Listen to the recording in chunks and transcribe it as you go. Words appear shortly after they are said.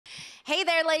Hey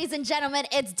there, ladies and gentlemen,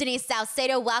 it's Denise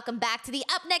Salcedo. Welcome back to the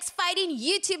UpNext Fighting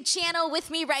YouTube channel.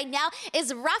 With me right now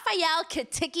is Rafayel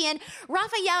Ktikyan.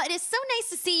 Rafayel, it is so nice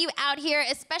to see you out here,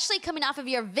 especially coming off of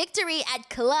your victory at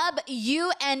Club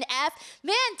UNF.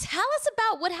 Man, tell us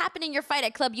about what happened in your fight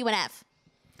at Club UNF.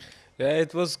 Yeah,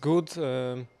 it was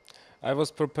good. I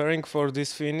was preparing for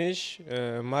this finish.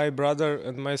 My brother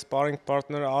and my sparring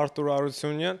partner Artur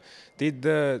Arusunyan did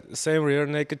the same rear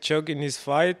naked choke in his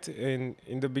fight in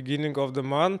the beginning of the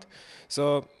month.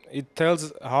 So it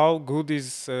tells how good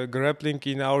is grappling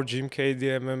in our gym KD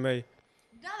MMA.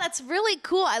 No, that's really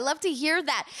cool. I love to hear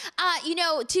that.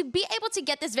 To be able to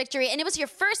get this victory, and it was your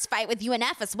first fight with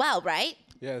UNF as well, right?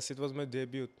 Yes, it was my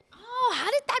debut. Oh, how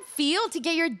did that feel to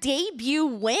get your debut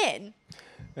win?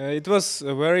 It was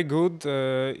very good.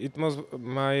 It was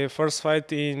my first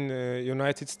fight in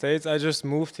United States. I just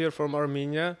moved here from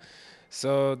Armenia.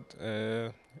 So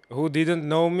who didn't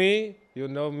know me, you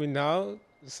know me now.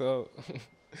 So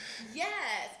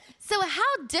Yes. So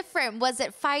how different was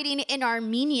it fighting in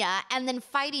Armenia and then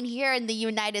fighting here in the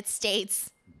United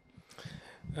States?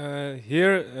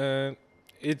 Here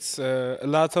it's a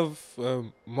lot of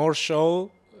more show,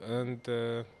 and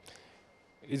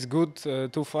it's good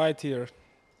to fight here.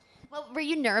 Well, were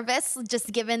you nervous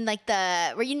just given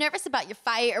were you nervous about your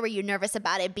fight, or were you nervous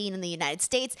about it being in the United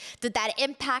States? Did that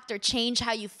impact or change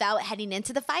how you felt heading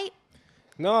into the fight?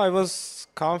 No, I was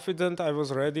confident. I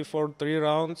was ready for 3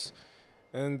 rounds,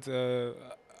 and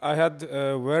I had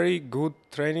a very good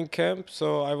training camp,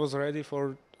 so I was ready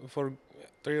for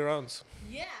 3 rounds.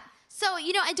 Yeah. So,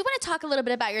 I do want to talk a little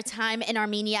bit about your time in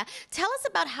Armenia. Tell us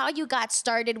about how you got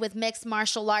started with mixed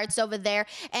martial arts over there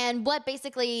and what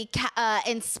basically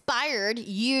inspired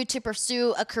you to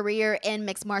pursue a career in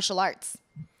mixed martial arts.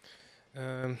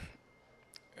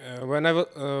 When I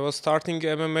was starting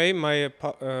MMA, my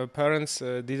parents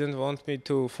didn't want me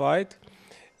to fight.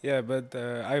 Yeah, but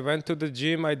I went to the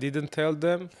gym. I didn't tell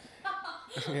them.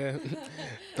 Yeah.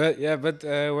 But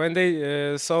when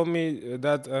they saw me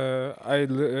that I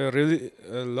really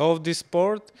love this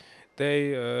sport,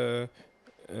 they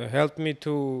helped me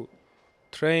to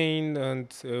train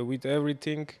and with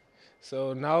everything.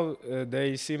 So now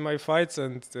they see my fights,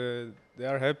 and they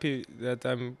are happy that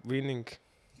I'm winning.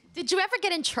 Did you ever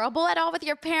get in trouble at all with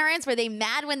your parents? Were they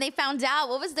mad when they found out?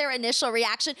 What was their initial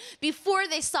reaction before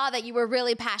they saw that you were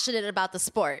really passionate about the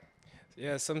sport?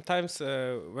 Yeah, sometimes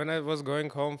when I was going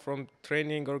home from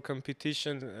training or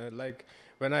competition, like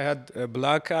when I had a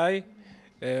black eye,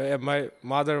 my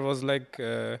mother was like,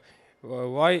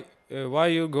 why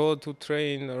you go to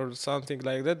train or something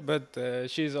like that? But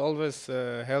she's always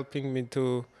helping me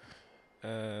to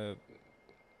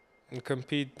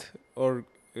compete, or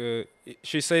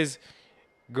she says,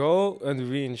 go and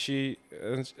win.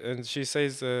 And she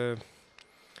says,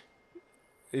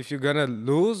 if you're gonna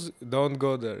lose, don't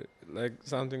go there. Like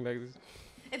something like this.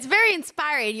 It's very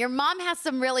inspiring. Your mom has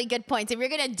some really good points. If you're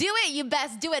going to do it, you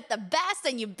best do it the best,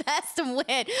 and you best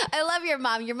win. I love your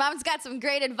mom. Your mom's got some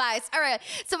great advice. All right.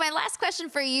 So my last question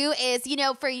for you is,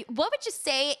 what would you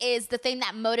say is the thing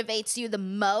that motivates you the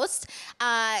most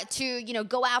to,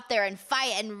 go out there and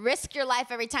fight and risk your life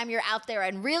every time you're out there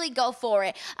and really go for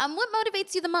it? What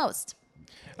motivates you the most?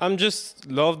 I'm just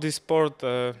love this sport.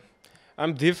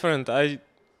 I'm different. I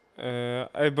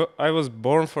was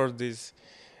born for this.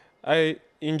 I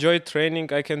enjoy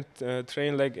training. I can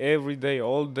train like every day,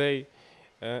 all day.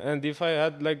 And if I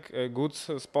had like a good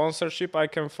sponsorship, I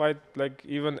can fight like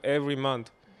even every month.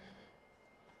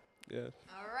 Yeah.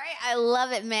 All right, I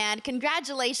love it, man.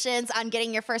 Congratulations on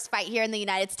getting your first fight here in the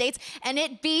United States and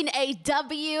it being a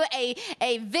W,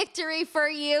 a victory for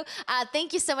you.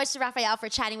 Thank you so much to Rafayel for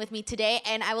chatting with me today,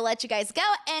 and I will let you guys go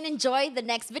and enjoy the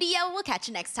next video. We'll catch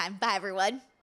you next time. Bye, everyone.